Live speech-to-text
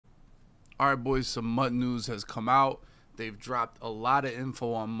All right, boys, some MUT news has come out. They've dropped a lot of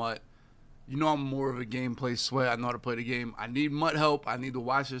info on MUT. You know I'm more of a gameplay sweat. I know how to play the game. I need MUT help. I need to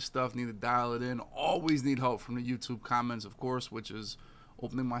watch this stuff, need to dial it in. Always need help from the YouTube comments, of course, which is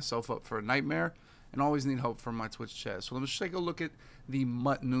opening myself up for a nightmare. And always need help from my Twitch chat. So let's take a look at the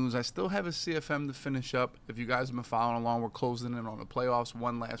MUT news. I still have a CFM to finish up. If you guys have been following along, we're closing in on the playoffs,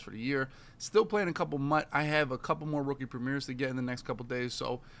 one last for the year. Still playing a couple MUT. I have a couple more rookie premieres to get in the next couple days,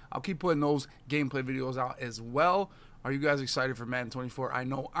 so I'll keep putting those gameplay videos out as well. Are you guys excited for Madden 24? I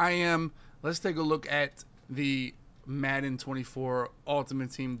know I am. Let's take a look at the Madden 24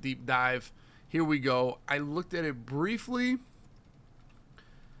 Ultimate Team Deep Dive. Here we go. I looked at it briefly.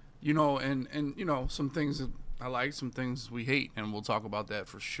 You know, and you know, some things I like, some things we hate, and we'll talk about that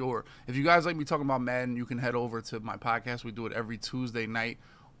for sure. If you guys like me talking about Madden, you can head over to my podcast. We do it every Tuesday night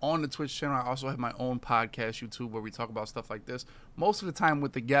on the Twitch channel. I also have my own podcast, YouTube, where we talk about stuff like this. Most of the time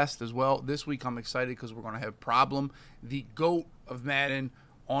with the guest as well. This week I'm excited because we're going to have Problem, the GOAT of Madden,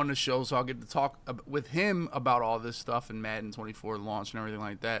 on the show. So I'll get to talk with him about all this stuff and Madden 24 launch and everything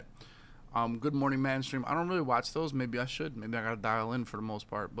like that. Good morning, Madden stream. I don't really watch those. Maybe I should. Maybe I got to dial in for the most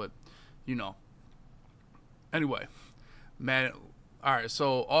part. But, you know. Anyway, Madden. All right,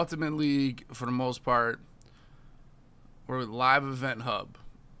 so Ultimate League, for the most part, we're with Live Event Hub.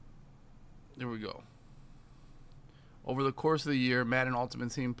 There we go. Over the course of the year, Madden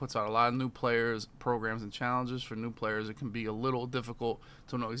Ultimate Team puts out a lot of new players, programs, and challenges. For new players, it can be a little difficult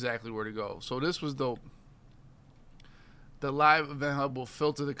to know exactly where to go. So this was dope. The Live Event Hub will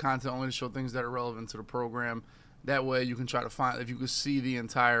filter the content only to show things that are relevant to the program. That way you can try to find, if you can see the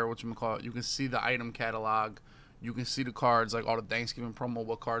entire, you can see the item catalog. You can see the cards, like all the Thanksgiving promo,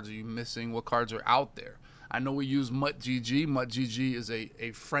 what cards are you missing, what cards are out there. I know we use MUTGG. MUTGG is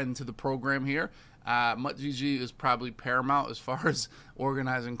a friend to the program here. MUTGG is probably paramount as far as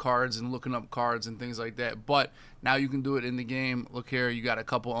organizing cards and looking up cards and things like that. But now you can do it in the game. Look here, you got a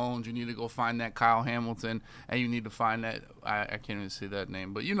couple owns. You need to go find that Kyle Hamilton, and you need to find that, I can't even see that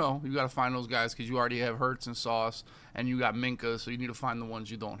name. But, you know, you got to find those guys because you already have Hurts and Sauce, and you got Minka, so you need to find the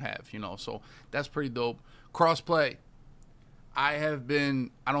ones you don't have, you know. So that's pretty dope. Crossplay. I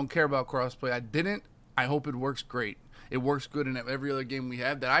don't care about crossplay. I didn't. I hope it works great. It works good in every other game we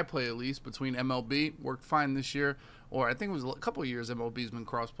have that I play, at least, between MLB. Worked fine this year. Or I think it was a couple of years MLB's been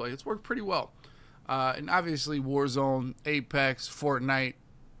crossplay. It's worked pretty well. And obviously Warzone, Apex, Fortnite,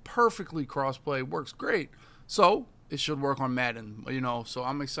 perfectly crossplay. Works great. So it should work on Madden, you know. So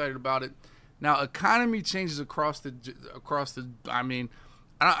I'm excited about it. Now, economy changes across the I mean,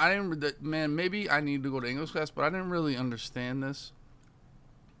 I didn't, man, maybe I need to go to English class, but I didn't really understand this.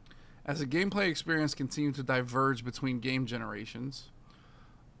 As the gameplay experience continues to diverge between game generations,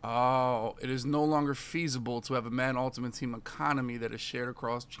 it is no longer feasible to have a Madden Ultimate Team economy that is shared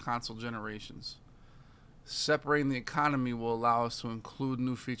across console generations. Separating the economy will allow us to include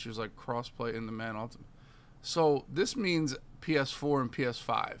new features like crossplay in the Madden Ultimate. So this means PS4 and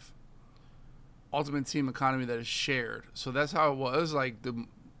PS5. Ultimate Team economy that is shared. So that's how it was. Like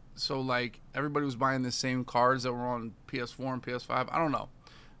everybody was buying the same cards that were on PS4 and PS5. I don't know.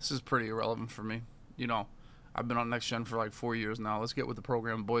 This is pretty irrelevant for me. You know, I've been on Next Gen for like 4 years now. Let's get with the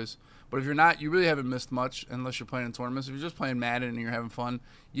program, boys. But if you're not, you really haven't missed much unless you're playing in tournaments. If you're just playing Madden and you're having fun,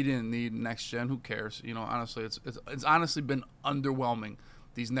 you didn't need Next Gen. Who cares? You know, honestly, it's honestly been underwhelming,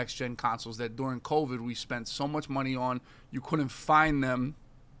 these Next Gen consoles that during COVID we spent so much money on. You couldn't find them,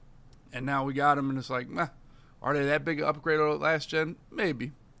 and now we got them, and it's like, meh. Are they that big an upgrade over last gen?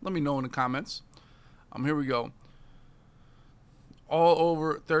 Maybe. Let me know in the comments. Here we go. All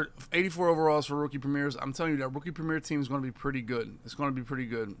over 84 overalls for rookie premieres. I'm telling you, that rookie premiere team is going to be pretty good. It's going to be pretty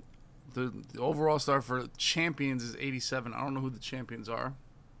good. The overall star for champions is 87. I don't know who the champions are.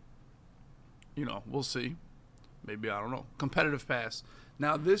 You know, we'll see. Maybe, I don't know. Competitive pass.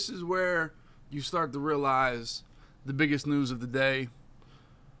 Now, this is where you start to realize the biggest news of the day.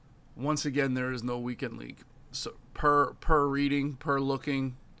 Once again, there is no weekend league. So per reading, per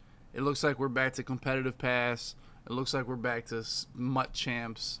looking, it looks like we're back to competitive pass. It looks like we're back to MUT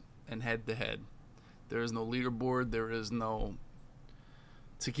champs and head-to-head. There is no leaderboard. There is no...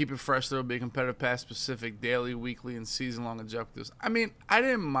 To keep it fresh, there will be a competitive pass specific daily, weekly, and season-long objectives. I mean, I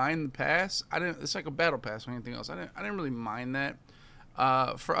didn't mind the pass. It's like a battle pass or anything else. I didn't really mind that.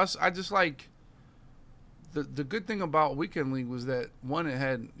 For us, I just like... The good thing about Weekend League was that,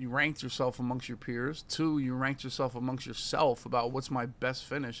 one, you ranked yourself amongst your peers. Two, you ranked yourself amongst yourself about what's my best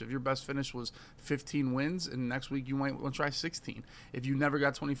finish. If your best finish was 15 wins, and next week you might want to try 16. If you never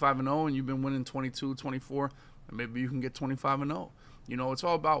got 25-0 and you've been winning 22, 24, maybe you can get 25-0. You know, it's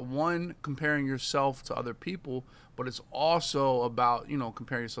all about, one, comparing yourself to other people, but it's also about, you know,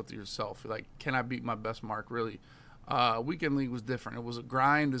 comparing yourself to yourself. Like, can I beat my best mark, really? Weekend League was different. It was a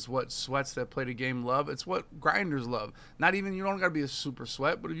grind, is what sweats that play the game love. It's what grinders love. Not even, you don't got to be a super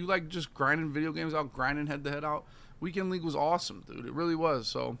sweat, but if you like just grinding video games out, grinding head to head out, Weekend League was awesome, dude. It really was.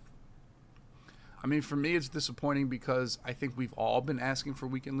 So, I mean, for me, it's disappointing because I think we've all been asking for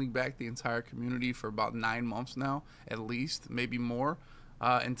Weekend League back, the entire community, for about 9 months now, at least, maybe more.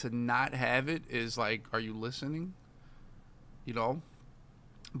 And to not have it is like, are you listening? You know?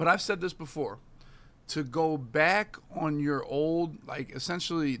 But I've said this before. To go back on your old, like,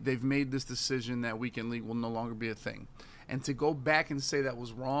 essentially, they've made this decision that Weekend League will no longer be a thing. And to go back and say that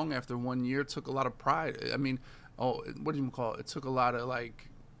was wrong after 1 year took a lot of pride. I mean, what do you call it? It took a lot of, like,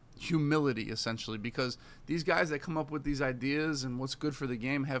 humility, essentially, because these guys that come up with these ideas and what's good for the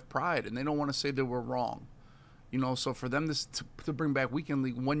game have pride, and they don't want to say they were wrong. You know, so for them to bring back Weekend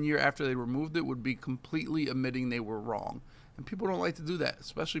League 1 year after they removed it would be completely admitting they were wrong. And people don't like to do that,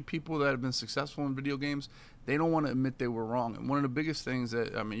 especially people that have been successful in video games. They don't want to admit they were wrong. And one of the biggest things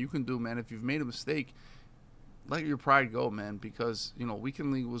that, I mean, you can do, man, if you've made a mistake, let your pride go, man, because, you know,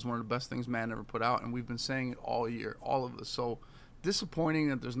 Weekend League was one of the best things Madden ever put out, and we've been saying it all year, all of us. So, disappointing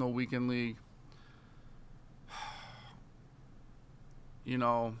that there's no Weekend League. You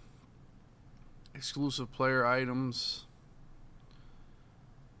know, exclusive player items.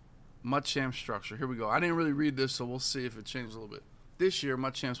 MUT Champ structure. Here we go. I didn't really read this, so we'll see if it changes a little bit. This year,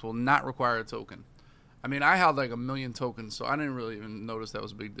 MUT Champs will not require a token. I mean, I held like 1 million tokens, so I didn't really even notice that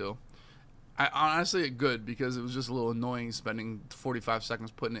was a big deal. I honestly, it good, because it was just a little annoying spending 45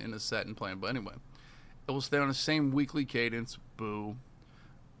 seconds putting it in a set and playing. But anyway, it will stay on the same weekly cadence. Boo.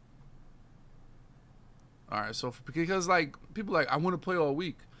 Alright, so because, like, people like, I want to play all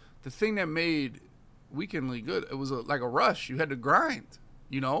week. The thing that made Weekend League good, it was like a rush. You had to grind,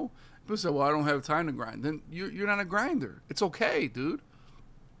 you know? People say, well, I don't have time to grind. Then you're not a grinder. It's okay, dude.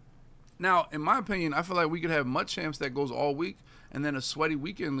 Now, in my opinion, I feel like we could have MUT Champs that goes all week and then a sweaty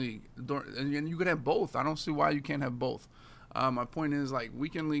Weekend League. And you could have both. I don't see why you can't have both. My point is, like,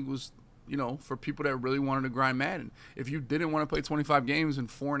 Weekend League was, you know, for people that really wanted to grind Madden. If you didn't want to play 25 games in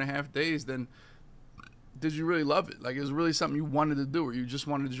 4.5 days, then did you really love it? Like, it was really something you wanted to do, or you just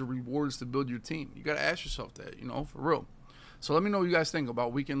wanted your rewards to build your team? You got to ask yourself that, you know, for real. So let me know what you guys think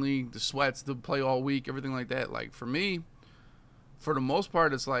about Weekend League, the sweats, the play all week, everything like that. Like, for me, for the most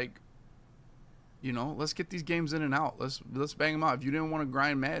part, it's like, you know, let's get these games in and out. Let's bang them out. If you didn't want to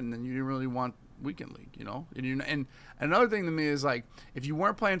grind Madden, then you didn't really want Weekend League, you know? And another thing to me is, like, if you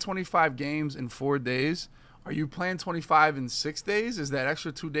weren't playing 25 games in 4 days, are you playing 25 in 6 days? Is that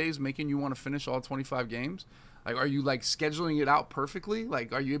extra 2 days making you want to finish all 25 games? Like, are you, like, scheduling it out perfectly?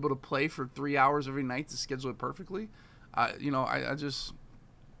 Like, are you able to play for 3 hours every night to schedule it perfectly? You know, I just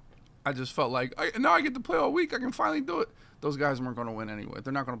felt like, now I get to play all week. I can finally do it. Those guys weren't going to win anyway.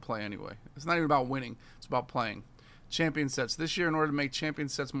 They're not going to play anyway. It's not even about winning. It's about playing. Champion sets. This year, in order to make champion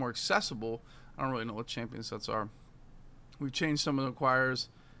sets more accessible, I don't really know what champion sets are. We've changed some of the acquires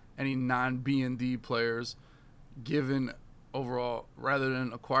any non-B&D players given overall, rather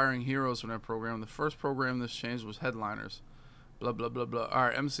than acquiring heroes from that program. The first program this changed was headliners. Blah, blah, blah, blah. All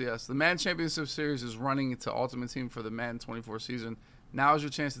right, MCS. The Madden Championship Series is running to Ultimate Team for the Madden 24 season. Now is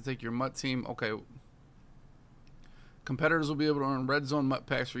your chance to take your MUT team. Okay. Competitors will be able to earn red zone MUT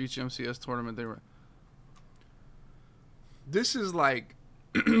packs for each MCS tournament they run. This is like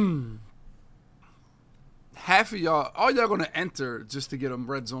half of y'all, all y'all going to enter just to get a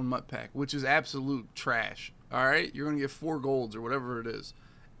red zone MUT pack, which is absolute trash. All right? You're going to get 4 golds or whatever it is.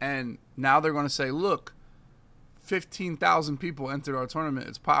 And now they're going to say, look, 15,000 people entered our tournament.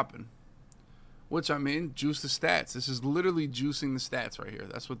 It's popping. Which, I mean, juice the stats. This is literally juicing the stats right here.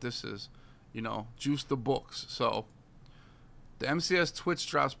 That's what this is. You know, juice the books. So, the MCS Twitch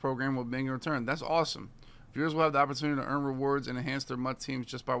Drops program will make a return. That's awesome. Viewers will have the opportunity to earn rewards and enhance their MUT teams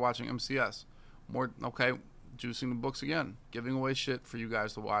just by watching MCS. More, okay, juicing the books again. Giving away shit for you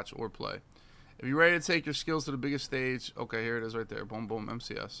guys to watch or play. If you're ready to take your skills to the biggest stage, okay, here it is right there. Boom, boom,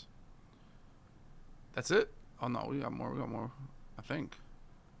 MCS. That's it? Oh, no, we got more. We got more, I think.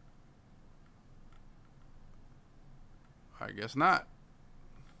 I guess not.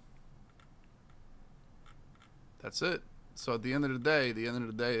 That's it. So at the end of the day,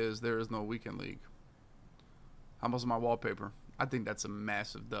 is there is no Weekend League. How much is my wallpaper? I think that's a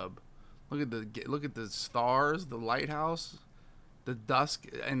massive dub. Look at the stars, the lighthouse, the dusk,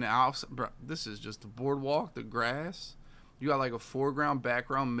 and the house. Bro, this is just the boardwalk, the grass. You got like a foreground,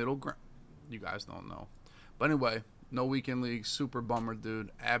 background, middle ground. You guys don't know. But anyway, no Weekend League. Super bummer,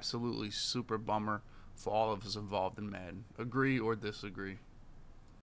 dude. Absolutely super bummer. for all of us involved in Madden. Agree or disagree?